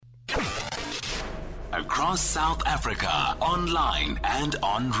across South Africa, online and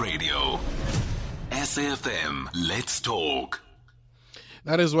on radio. SAFM, let's talk.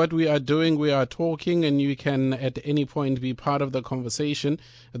 That is what we are doing. We are talking, and you can at any point be part of the conversation.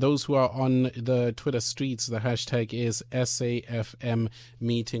 Those who are on the Twitter streets, the hashtag is SAFM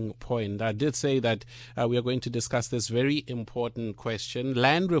Meeting Point. I did say that we are going to discuss this very important question.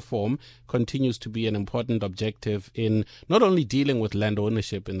 Land reform continues to be an important objective in not only dealing with land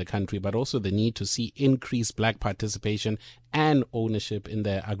ownership in the country, but also the need to see increased black participation and ownership in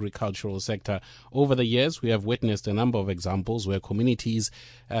the agricultural sector. Over the years, we have witnessed a number of examples where communities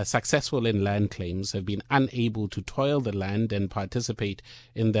successful in land claims have been unable to toil the land and participate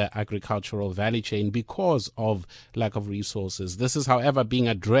in the agricultural value chain because of lack of resources. This is, however, being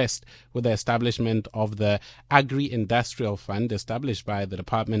addressed with the establishment of the Agri-Industrial Fund established by the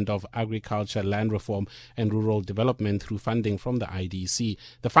Department of Agriculture, Land Reform and Rural Development through funding from the IDC.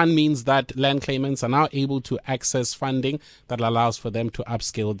 The fund means that land claimants are now able to access funding that allows for them to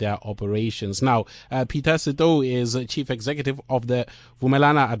upscale their operations. Now, Peter Setou is Chief Executive of the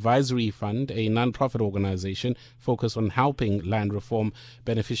Vumelana Advisory Fund, a non-profit organization focused on helping land reform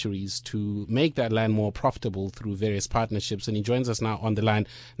beneficiaries to make that land more profitable through various partnerships. And he joins us now on the line.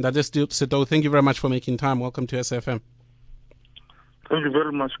 Setou, thank you very much for making time. Welcome to SFM. Thank you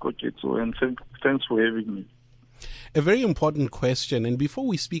very much, Coach Setou, and thanks for having me. A very important question. And before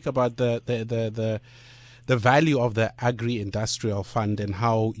we speak about the value of the Agri-Industrial Fund and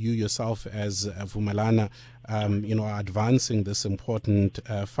how you yourself as Vumelana, are advancing this important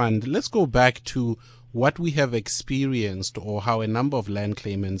fund, let's go back to what we have experienced, or how a number of land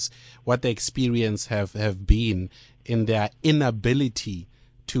claimants, what the experience have been in their inability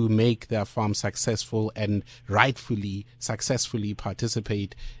to make their farm successful and rightfully, successfully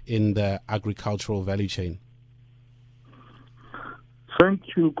participate in the agricultural value chain. Thank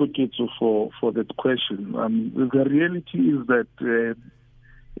you, Koketso, for that question. The reality is that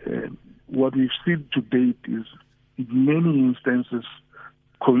what we've seen to date is, in many instances,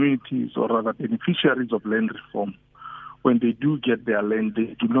 communities, or rather beneficiaries of land reform, when they do get their land,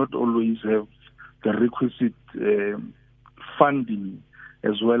 they do not always have the requisite funding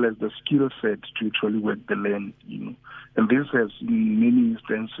as well as the skill set to actually work the land, And this has, in many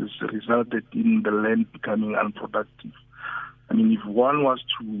instances, resulted in the land becoming unproductive. I mean, if one was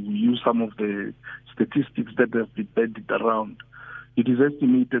to use some of the statistics that have been bandied around, it is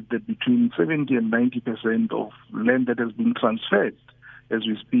estimated that between 70 and 90% of land that has been transferred as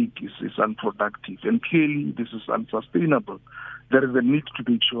we speak is unproductive. And clearly, this is unsustainable. There is a need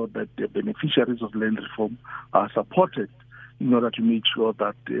to make sure that the beneficiaries of land reform are supported in order to make sure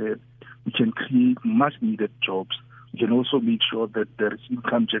that we can create much-needed jobs. We can also make sure that there is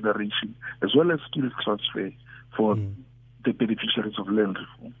income generation as well as skills transfer for the beneficiaries of land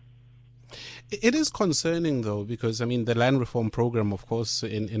reform. It is concerning, though, because, the land reform program, of course,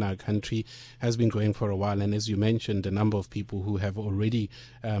 in our country has been going for a while. And as you mentioned, a number of people who have already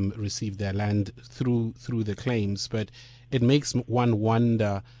received their land through the claims. But it makes one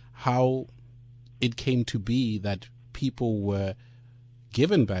wonder how it came to be that people were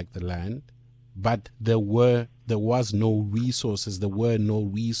given back the land, but there were no resources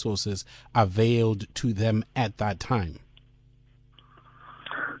availed to them at that time.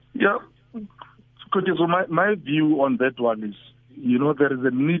 Yeah. So my view on that one is, there is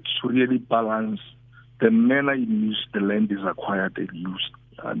a need to really balance the manner in which the land is acquired and used.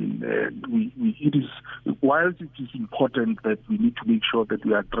 Whilst it is important that we need to make sure that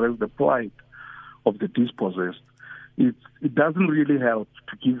we address the plight of the dispossessed, it doesn't really help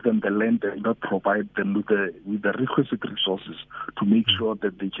to give them the land and not provide them with the requisite resources to make sure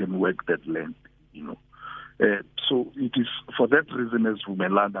that they can work that land, So it is for that reason, as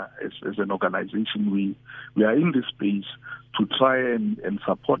Vumelana, as an organization, we are in this space to try and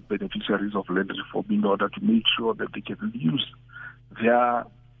support beneficiaries of land reform in order to make sure that they can use their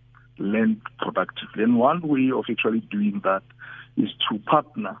land productively. And one way of actually doing that is to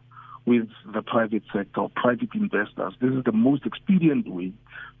partner with the private sector, private investors. This is the most expedient way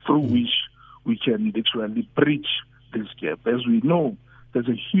through which we can actually bridge this gap. As we know, there's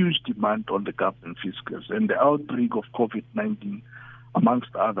a huge demand on the government fiscus, and the outbreak of COVID-19,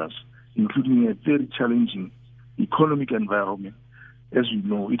 amongst others, including a very challenging economic environment, as we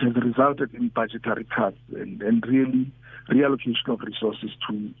know, it has resulted in budgetary cuts and really reallocation of resources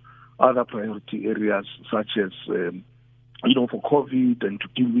to other priority areas such as for COVID and to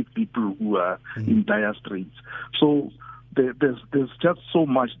deal with people who are in dire straits. So there's just so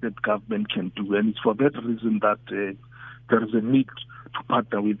much that government can do, and it's for that reason that there is a need to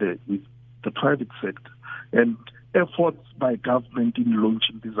partner with the private sector. And efforts by government in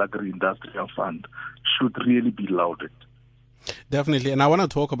launching this agri-industrial fund should really be lauded. Definitely, and I want to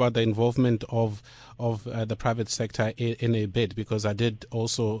talk about the involvement of the private sector in a bit, because I did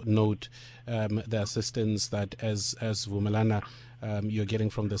also note the assistance that as Vumelana you're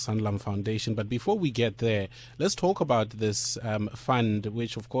getting from the Sanlam Foundation. But before we get there, let's talk about this fund,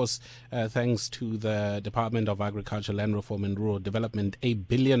 which of course, thanks to the Department of Agriculture, Land Reform and Rural Development, R1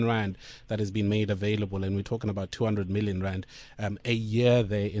 billion that has been made available, and we're talking about 200 million rand a year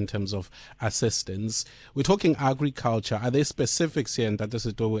there in terms of assistance. We're talking agriculture. Are there specifics here in Peter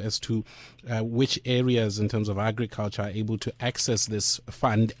Setou as to which areas in terms of agriculture are able to access this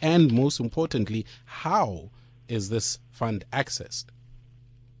fund, and most importantly, how is this fund accessed?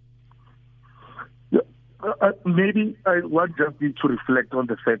 Maybe I want just need to reflect on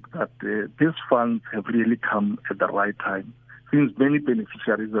the fact that these funds have really come at the right time, since many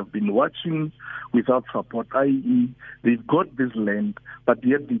beneficiaries have been watching without support, i.e. they've got this land, but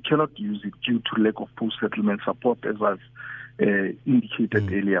yet they cannot use it due to lack of post-settlement support, as I've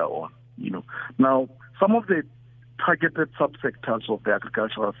indicated earlier on. Now, some of the targeted subsectors of the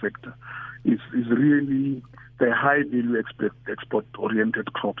agricultural sector is really the high-value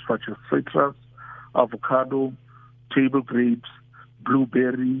export-oriented crops such as citrus, avocado, table grapes,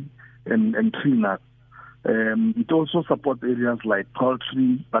 blueberry, and tree nuts. It also supports areas like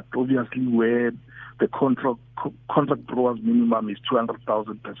poultry, but obviously where the contract growers minimum is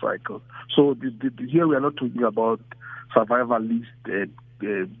 200,000 per cycle. So here we are not talking about survivalist,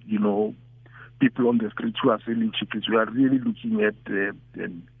 people on the streets who are selling chickens. We are really looking at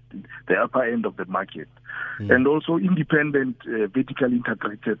the upper end of the market. And also independent, vertically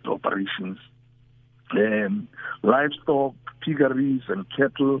integrated operations. Livestock, piggeries and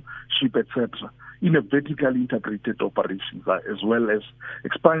cattle, sheep, etc. in a vertically integrated operations, as well as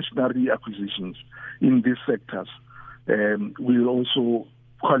expansionary acquisitions in these sectors will also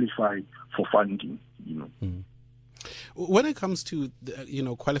qualify for funding. When it comes to,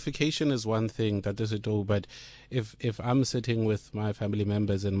 qualification is one thing, that is it all, but if I'm sitting with my family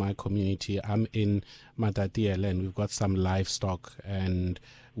members in my community, I'm in Matatiele and we've got some livestock and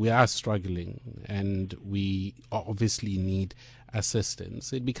we are struggling and we obviously need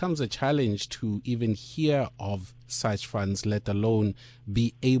assistance, it becomes a challenge to even hear of such funds, let alone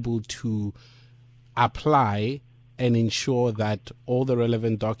be able to apply and ensure that all the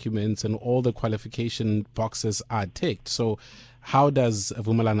relevant documents and all the qualification boxes are ticked. So how does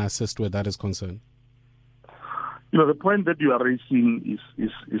Vumelana assist where that is concerned? The point that you are raising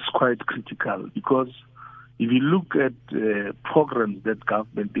is quite critical, because if you look at programs that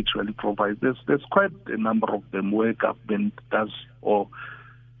government actually provides, there's quite a number of them where government does or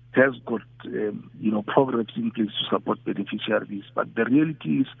has got programs in place to support beneficiaries. But the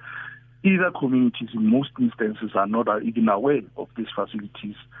reality is, either communities in most instances are not even aware of these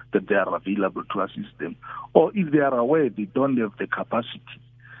facilities that they are available to assist them. Or if they are aware, they don't have the capacity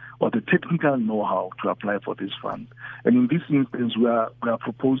or the technical know-how to apply for this fund. And in this instance, we are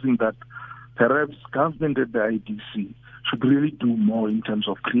proposing that perhaps government at the IDC should really do more in terms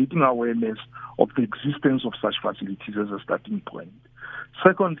of creating awareness of the existence of such facilities as a starting point.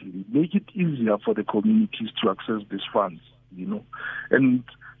 Secondly, make it easier for the communities to access these funds, And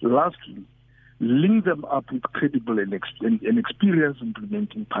lastly, link them up with credible and experienced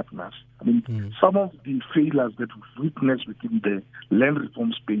implementing partners. Some of the failures that we've witnessed within the land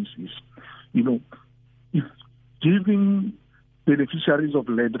reform space is, if giving beneficiaries of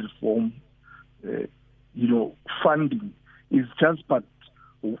land reform, funding is just, but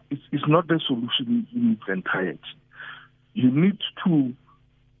it's not the solution in its entirety. You need to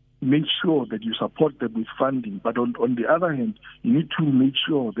make sure that you support them with funding, but on the other hand, you need to make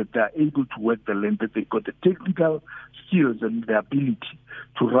sure that they are able to work the land, that they've got the technical skills and the ability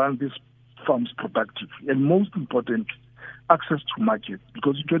to run these farms productively. And most importantly, access to market,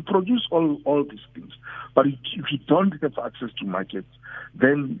 because you can produce all these things, but if you don't have access to markets,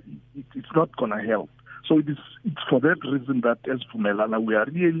 then it's not going to help. So it's for that reason that as Vumelana, we are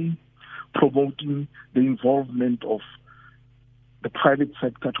really promoting the involvement of the private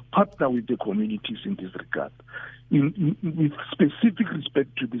sector to partner with the communities in this regard. With specific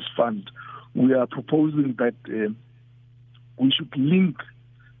respect to this fund, we are proposing that we should link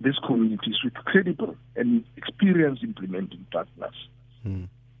these communities with credible and experienced implementing partners.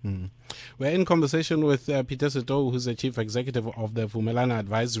 We're in conversation with Peter Setou, who's the Chief Executive of the Vumelana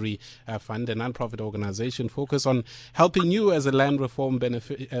Advisory Fund, a non-profit organization focused on helping you as a land reform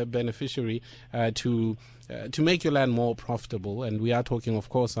beneficiary to make your land more profitable. And we are talking, of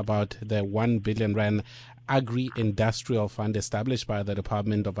course, about the R1 billion Agri-Industrial Fund established by the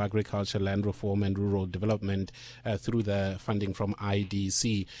Department of Agriculture, Land Reform and Rural Development through the funding from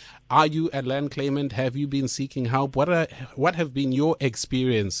IDC. Are you a land claimant? Have you been seeking help? What have been your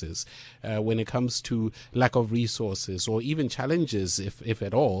experiences when it comes to lack of resources or even challenges, if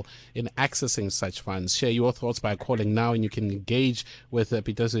at all, in accessing such funds? Share your thoughts by calling now, and you can engage with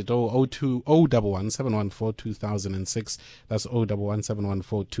Peter Setou 011-714-2006. That's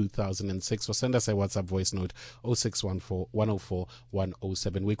 011-714-2006. Or send us a WhatsApp voice note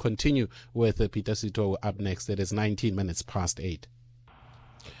 0614-104-107. We continue with Peter Setou up next. It is 19 minutes past 8.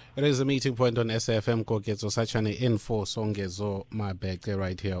 It is a meeting point on SAFM Kokezo Sachane info Songezo Mabeke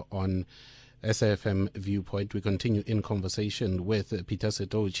right here on SAFM Viewpoint. We continue in conversation with Peter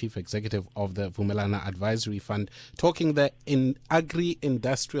Setou, Chief Executive of the Vumelana Advisory Fund, talking the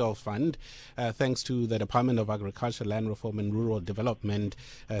Agri-Industrial Fund, thanks to the Department of Agriculture, Land Reform and Rural Development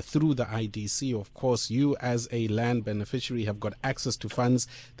through the IDC. Of course, you as a land beneficiary have got access to funds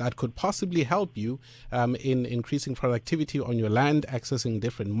that could possibly help you in increasing productivity on your land, accessing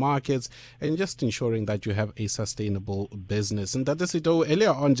different markets, and just ensuring that you have a sustainable business. And Peter Setou,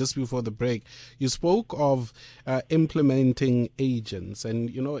 earlier on, just before the break, you spoke of implementing agents, and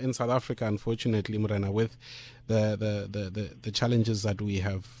in South Africa, unfortunately, Murana, with the challenges that we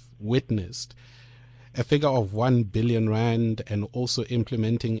have witnessed, a figure of 1 billion rand and also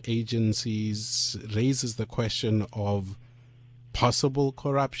implementing agencies raises the question of possible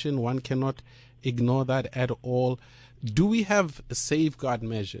corruption. One cannot ignore that at all. Do we have safeguard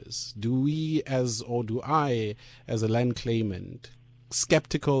measures? Do I, as a land claimant,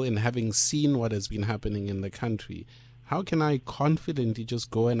 skeptical in having seen what has been happening in the country, how can I confidently just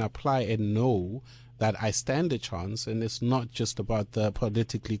go and apply and know that I stand a chance and it's not just about the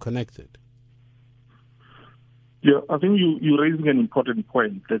politically connected? Yeah, I think you're raising an important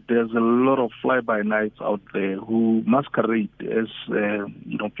point, that there's a lot of fly-by-nights out there who masquerade as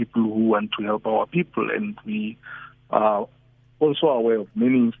people who want to help our people, and we are also aware of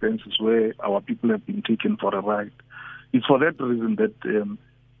many instances where our people have been taken for a ride. It's for that reason that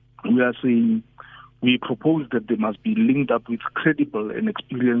we are saying we propose that they must be linked up with credible and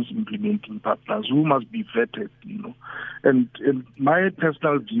experienced implementing partners who must be vetted, And my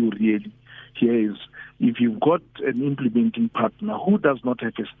personal view really here is, if you've got an implementing partner who does not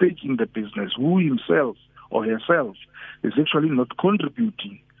have a stake in the business, who himself or herself is actually not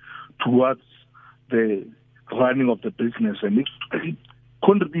contributing towards the running of the business and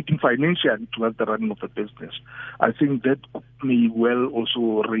contributing financially towards the running of the business, I think that may well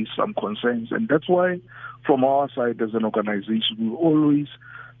also raise some concerns. And that's why, from our side as an organization, we always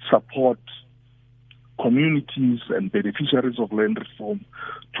support communities and beneficiaries of land reform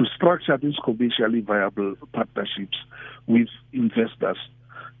to structure these commercially viable partnerships with investors.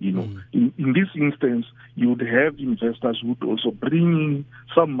 In this instance, you would have investors who would also bring in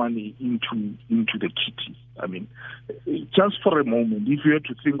some money into the kitty. I mean, just for a moment, if you had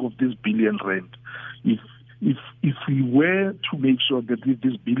to think of this billion rand, if we were to make sure that with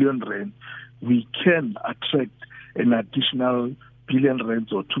this billion rand, we can attract an additional billion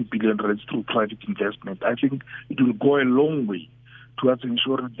rands or 2 billion rands through private investment, I think it will go a long way towards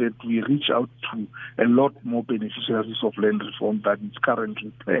ensuring that we reach out to a lot more beneficiaries of land reform than it's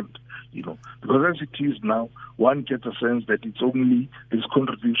currently planned. Because as it is now, one gets a sense that it's only this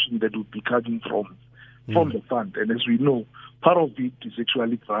contribution that would be coming from the fund. And as we know, part of it is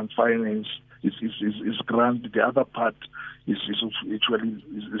actually grant finance, is grant. The other part is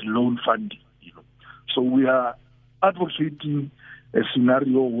loan funding. So we are advocating a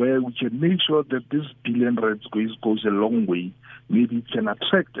scenario where we can make sure that this billion rands goes a long way. Maybe it can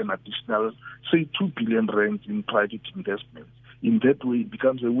attract an additional, say, 2 billion rands in private investment. In that way, it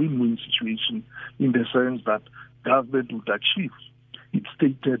becomes a win-win situation in the sense that government would achieve its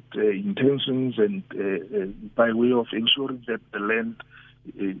stated intentions and by way of ensuring that the land,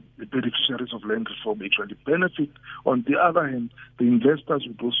 the beneficiaries of land reform actually benefit. On the other hand, the investors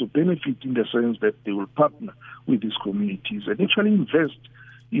would also benefit in the sense that they will partner with these communities and actually invest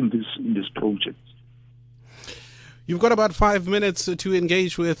in this project. You've got about 5 minutes to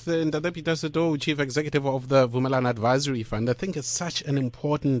engage with Ndada Peter Setou, Chief Executive of the Vumelana Advisory Fund. I think it's such an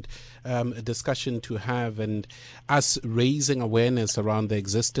important discussion to have, and us raising awareness around the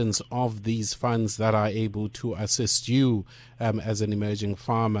existence of these funds that are able to assist you as an emerging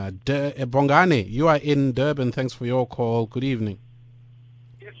farmer. Bongane, you are in Durban. Thanks for your call. Good evening.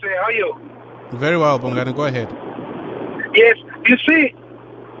 Yes, sir. How are you? Very well, Bongane. Go ahead. Yes. You see,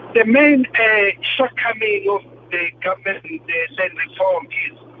 the main shortcoming of the government, the land reform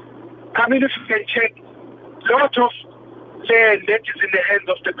is, if you can check, a lot of land that is in the hands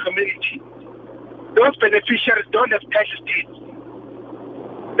of the community. those beneficiaries don't have title deeds.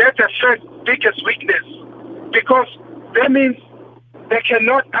 That's the first biggest weakness, because that means they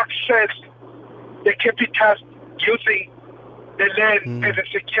cannot access the capital using the land as a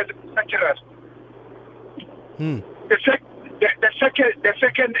secured interest. The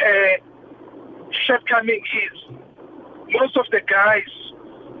second shortcoming is most of the guys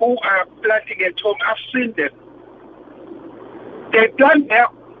who are planting at home, I've seen them. They plant their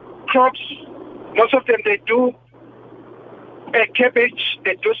crops. Most of them, they do cabbage,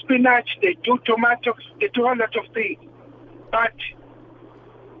 they do spinach, they do tomatoes, they do a lot of things. But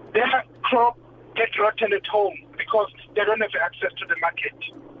their crop gets rotten at home because they don't have access to the market.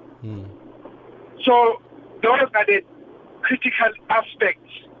 So those are the critical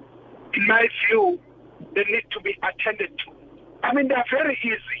aspects, in my view, they need to be attended to. I mean, they're very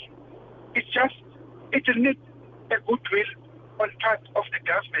easy. It needs a goodwill on part of the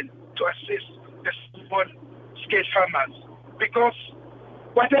government to assist the small-scale farmers. Because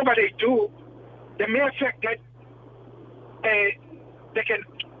whatever they do, the mere fact that they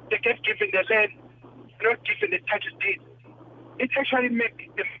get given the land, not given the title deed, it actually makes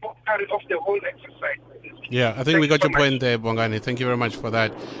them more part of the whole exercise. Yeah, I think we got your point there, Bongani. Thank you very much for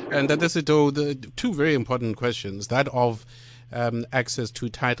that. And that is the two very important questions, that of access to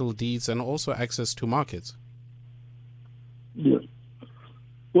title deeds and also access to markets. Yes.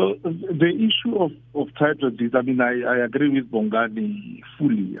 Well, the issue of title deeds, I mean, I agree with Bongani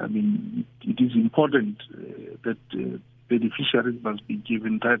fully. I mean, it is important that beneficiaries must be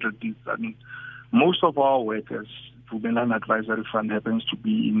given title deeds. I mean, most of our workers, Vumelana Advisory Fund happens to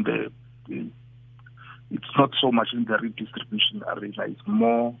be in it's not so much in the redistribution arena, it's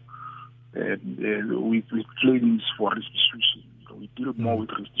more with claims for restitution. We deal more with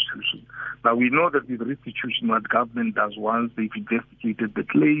restitution. Now, we know that with restitution, what government does once they've investigated the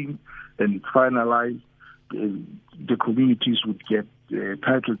claim and it's finalized, the communities would get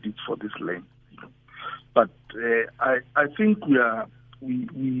title deeds for this land. But I think we are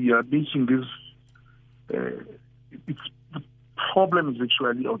making this. The problem is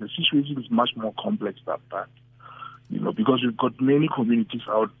actually, or the situation is much more complex than that. Because we've got many communities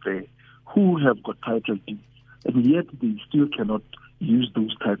out there who have got title deeds, and yet they still cannot use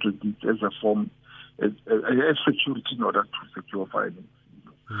those title deeds as a form, as security in order to secure finance.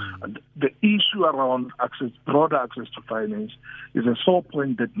 And the issue around broader access to finance is a sore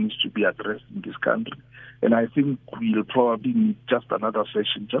point that needs to be addressed in this country. And I think we'll probably need just another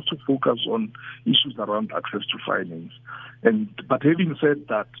session just to focus on issues around access to finance. But having said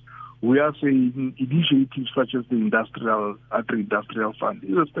that, we are saying initiatives such as the Agri-Industrial Fund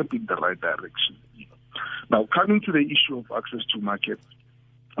is a step in the right direction. Now, coming to the issue of access to markets,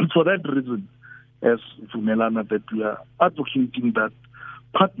 and for that reason, as Vumelana, that we are advocating that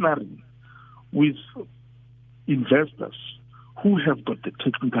partnering with investors who have got the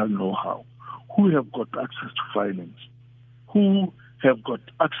technical know-how, who have got access to finance, who have got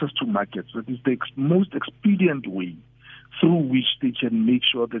access to markets, that is the most expedient way through which they can make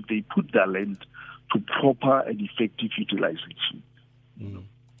sure that they put their land to proper and effective utilization.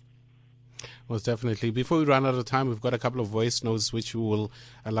 Most definitely. Before we run out of time, we've got a couple of voice notes which we will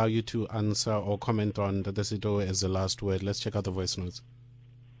allow you to answer or comment on. Peter Setou as the last word. Let's check out the voice notes.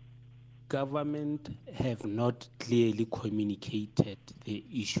 Government have not clearly communicated the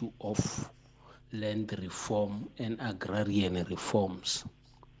issue of land reform and agrarian reforms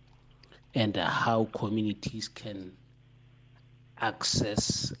and how communities can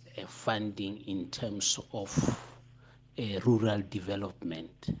access funding in terms of rural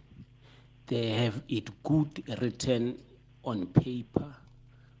development. They have it good written on paper,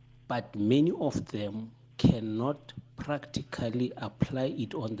 but many of them cannot practically apply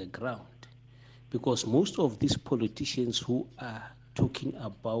it on the ground, because most of these politicians who are talking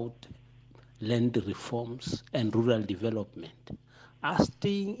about land reforms and rural development are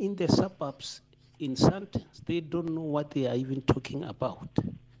staying in the suburbs in Sandton. They don't know what they are even talking about.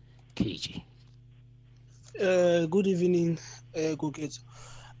 KG. Good evening, Guget.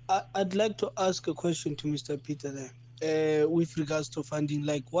 I'd like to ask a question to Mr. Peter there with regards to funding.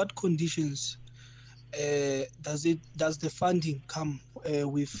 Like, what conditions does the funding come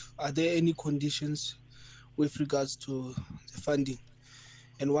with? Are there any conditions with regards to the funding,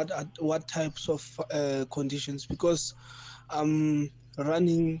 and what types of conditions? Because I'm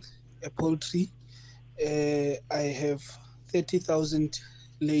running a poultry. I have 30,000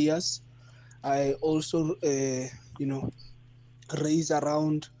 layers. I also, raise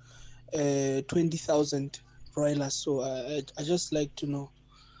around 20,000 broilers. So I just like to know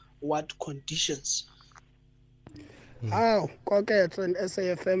what conditions. Koketho and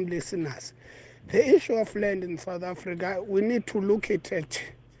SAFM listeners. The issue of land in South Africa, we need to look at it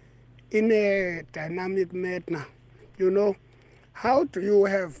in a dynamic manner. You know, how do you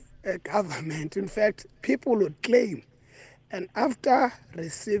have a government? In fact, people would claim, and after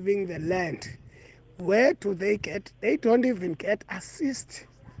receiving the land, where do they get? They don't even get assistance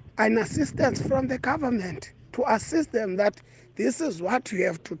from the government to assist them that this is what you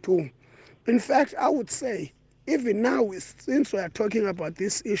have to do. In fact, I would say, even now, since we are talking about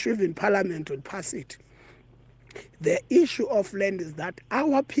this issue, even Parliament would pass it. The issue of land is that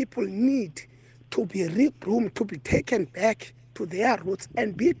our people need to be regroomed, to be taken back to their roots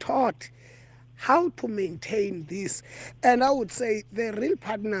and be taught how to maintain this. And I would say the real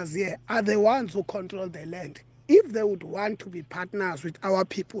partners here are the ones who control the land. If they would want to be partners with our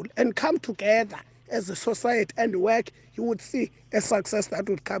people and come together as a society and work, you would see a success that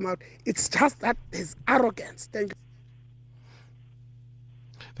would come out. It's just that there's arrogance. Thank you.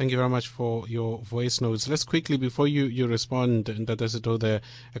 Thank you very much for your voice notes. Let's quickly, before you respond, and Peter Setou, there are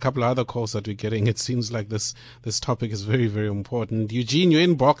a couple of other calls that we're getting. It seems like this topic is very, very important. Eugene, you're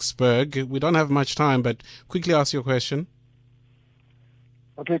in Boksburg. We don't have much time, but quickly ask your question.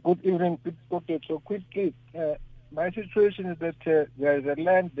 Okay, good evening. Okay, so quickly, my situation is that there is a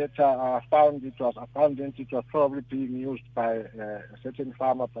land that I found. It was abandoned. It was probably being used by a certain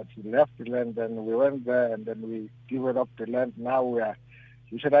farmer, but he left the land. Then we went there and then we developed the land. Now we are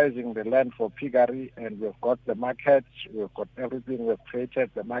utilizing the land for piggery, and we've got the market, we've got everything, we've created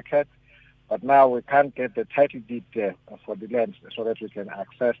the market, but now we can't get the title deed for the land so that we can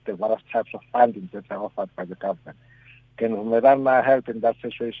access the various types of funding that are offered by the government. Can Vumelana help in that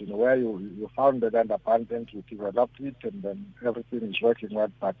situation where you found the land abandoned, you developed it, and then everything is working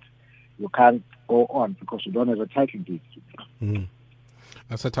well, but you can't go on because you don't have a title deed? Mm.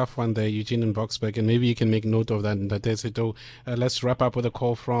 That's a tough one there, Eugene in Boksburg, and maybe you can make note of that. And let's wrap up with a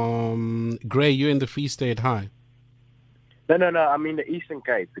call from Gray. You're in the Free State. Hi. No. I'm in the Eastern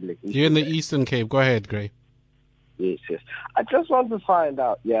Cape. You're in the Eastern Cape. Go ahead, Gray. Yes. I just want to find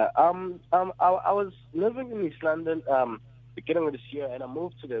out. I was living in East London beginning of this year, and I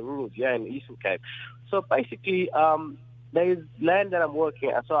moved to the rural here in the Eastern Cape. So basically, there is land that I'm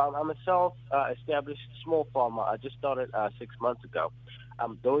working at. So I'm a self-established small farmer. I just started 6 months ago.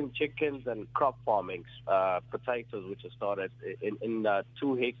 I'm doing chickens and crop farming, potatoes, which I started in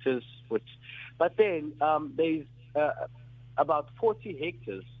 2 hectares. But then there's about 40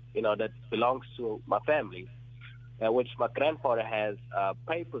 hectares, that belongs to my family, which my grandfather has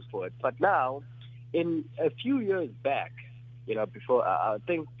papers for it. But now, in a few years back, before I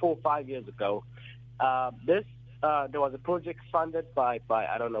think 4 or 5 years ago, there was a project funded by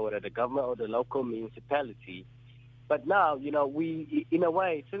I don't know whether the government or the local municipality. But now, we, in a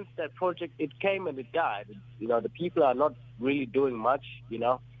way, since that project, it came and it died. The people are not really doing much,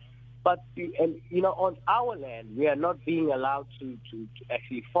 But, on our land, we are not being allowed to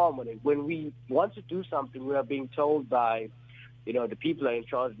actually farm on it. When we want to do something, we are being told by, the people are in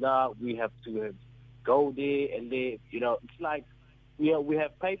charge now, we have to go there and there. It's like, we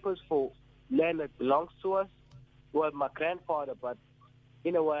have papers for land that belongs to us. Well, my grandfather, but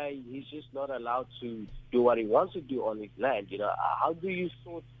in a way, he's just not allowed to do what he wants to do on his land. How do you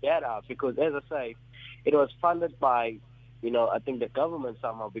sort that out? Because, as I say, it was funded by, I think the government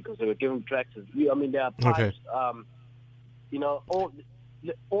somehow, because they were giving tractors. There are pipes. Okay.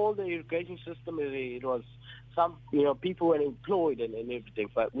 All the irrigation system. It was some, people were employed and everything,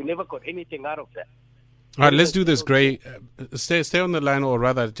 but we never got anything out of that. All right, let's do this, Gray. Stay on the line, or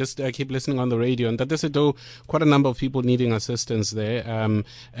rather, just keep listening on the radio. And that is quite a number of people needing assistance there.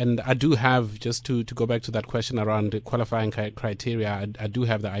 And I do have, just to go back to that question around the qualifying criteria, I do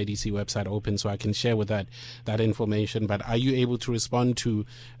have the IDC website open, so I can share with that information. But are you able to respond to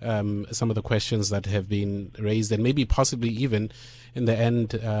some of the questions that have been raised, and maybe possibly even in the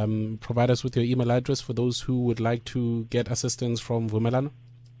end provide us with your email address for those who would like to get assistance from Vumelana?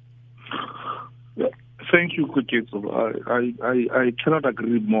 Thank you, Kuketso. I cannot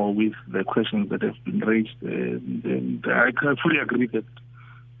agree more with the questions that have been raised. And I can fully agree that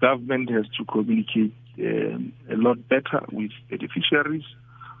government has to communicate a lot better with beneficiaries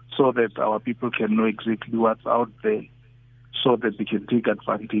so that our people can know exactly what's out there, so that they can take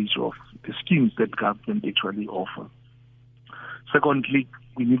advantage of the schemes that government actually offer. Secondly,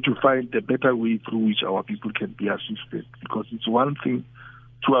 we need to find a better way through which our people can be assisted, because it's one thing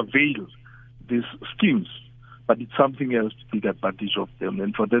to avail these schemes, but it's something else to take advantage of them.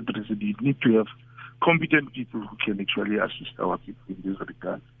 And for that reason, you need to have competent people who can actually assist our people in this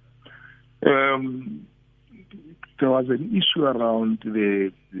regard. There was an issue around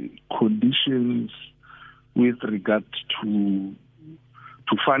the conditions with regard to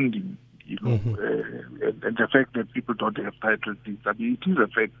funding. and the fact that people don't have title deeds. I mean, it is a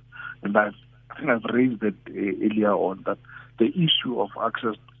fact, and I think I've raised that earlier on, that the issue of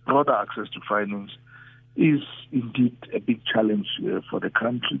broader access to finance is indeed a big challenge for the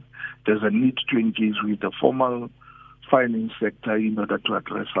country. There's a need to engage with the formal finance sector in order to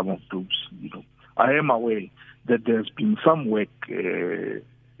address some of those. I am aware that there's been some work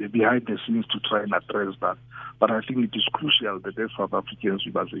behind the scenes to try and address that, but I think it is crucial that as South Africans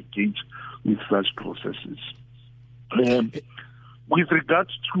we must engage with such processes. With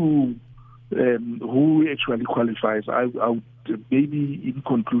regards to who actually qualifies, I would maybe in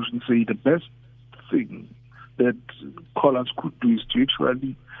conclusion say the best thing that callers could do is to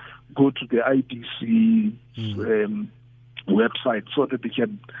actually go to the IDC website so that they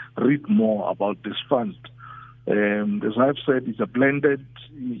can read more about this fund. As I've said, it's a blended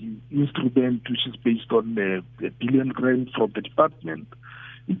instrument which is based on a billion grant from the department.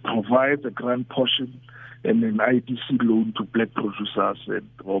 It provides a grant portion and an IDC loan to black producers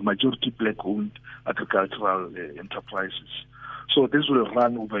or majority black-owned agricultural enterprises. So this will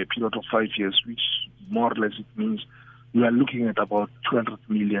run over a period of 5 years, which more or less it means we are looking at about 200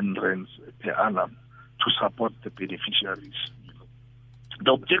 million rands per annum to support the beneficiaries.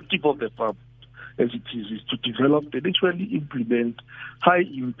 The objective of the fund, as it is to develop and actually implement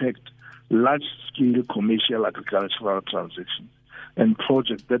high-impact, large-scale commercial agricultural transactions and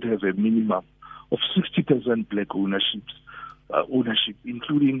projects that have a minimum of 60% black ownership,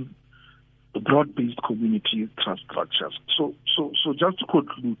 including broad-based community trust structures. So just to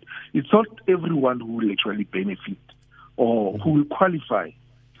conclude, it's not everyone who will actually benefit or who will qualify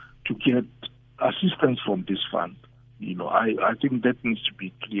to get assistance from this fund. I think that needs to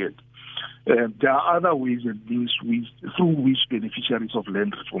be cleared. There are other ways and means through which beneficiaries of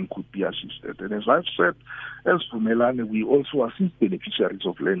land reform could be assisted. And as I've said, as Vumelana, we also assist beneficiaries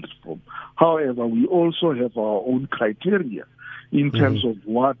of land reform. However, we also have our own criteria in terms of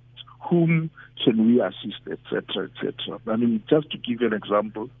whom can we assist, etc., etc. I mean, just to give you an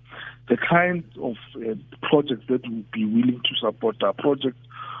example, the kind of projects that we would be willing to support are projects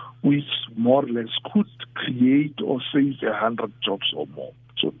which more or less could create or save 100 jobs or more.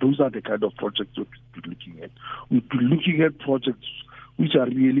 So those are the kind of projects that we'd be looking at. We'd be looking at projects which are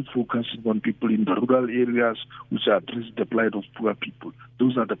really focusing on people in the rural areas, which are addressing the plight of poor people.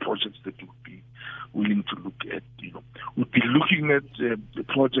 Those are the projects that we'd be willing to look at. We'd be looking at the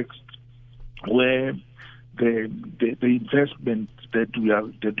projects where the investment that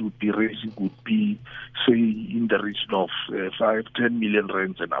would be raising would be, say, in the region of 5-10 million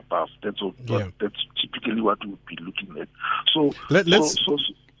rands and above. That's typically what we would be looking at. So let's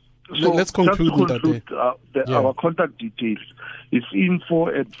conclude that. Our contact details is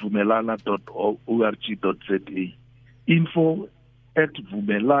info@vumelana.org.za.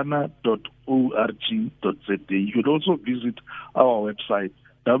 info@vumelana.org.za. You can also visit our website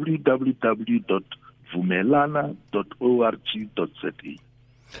www.vumelana.org.za.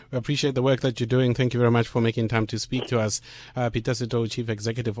 We appreciate the work that you're doing. Thank you very much for making time to speak to us. Peter Setou, Chief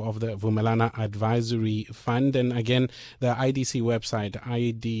Executive of the Vumelana Advisory Fund. And again, the IDC website,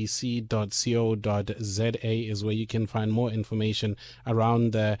 idc.co.za, is where you can find more information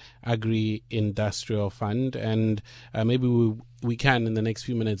around the Agri-Industrial Fund. And maybe we can, in the next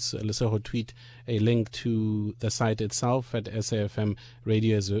few minutes, Leseho tweet a link to the site itself at SAFM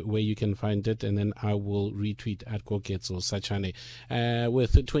Radio, is where you can find it, and then I will retweet at Koketso Sachane.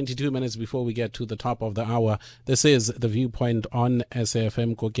 With 22 minutes before we get to the top of the hour, this is The Viewpoint on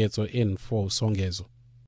SAFM. Koketso in for Songezo.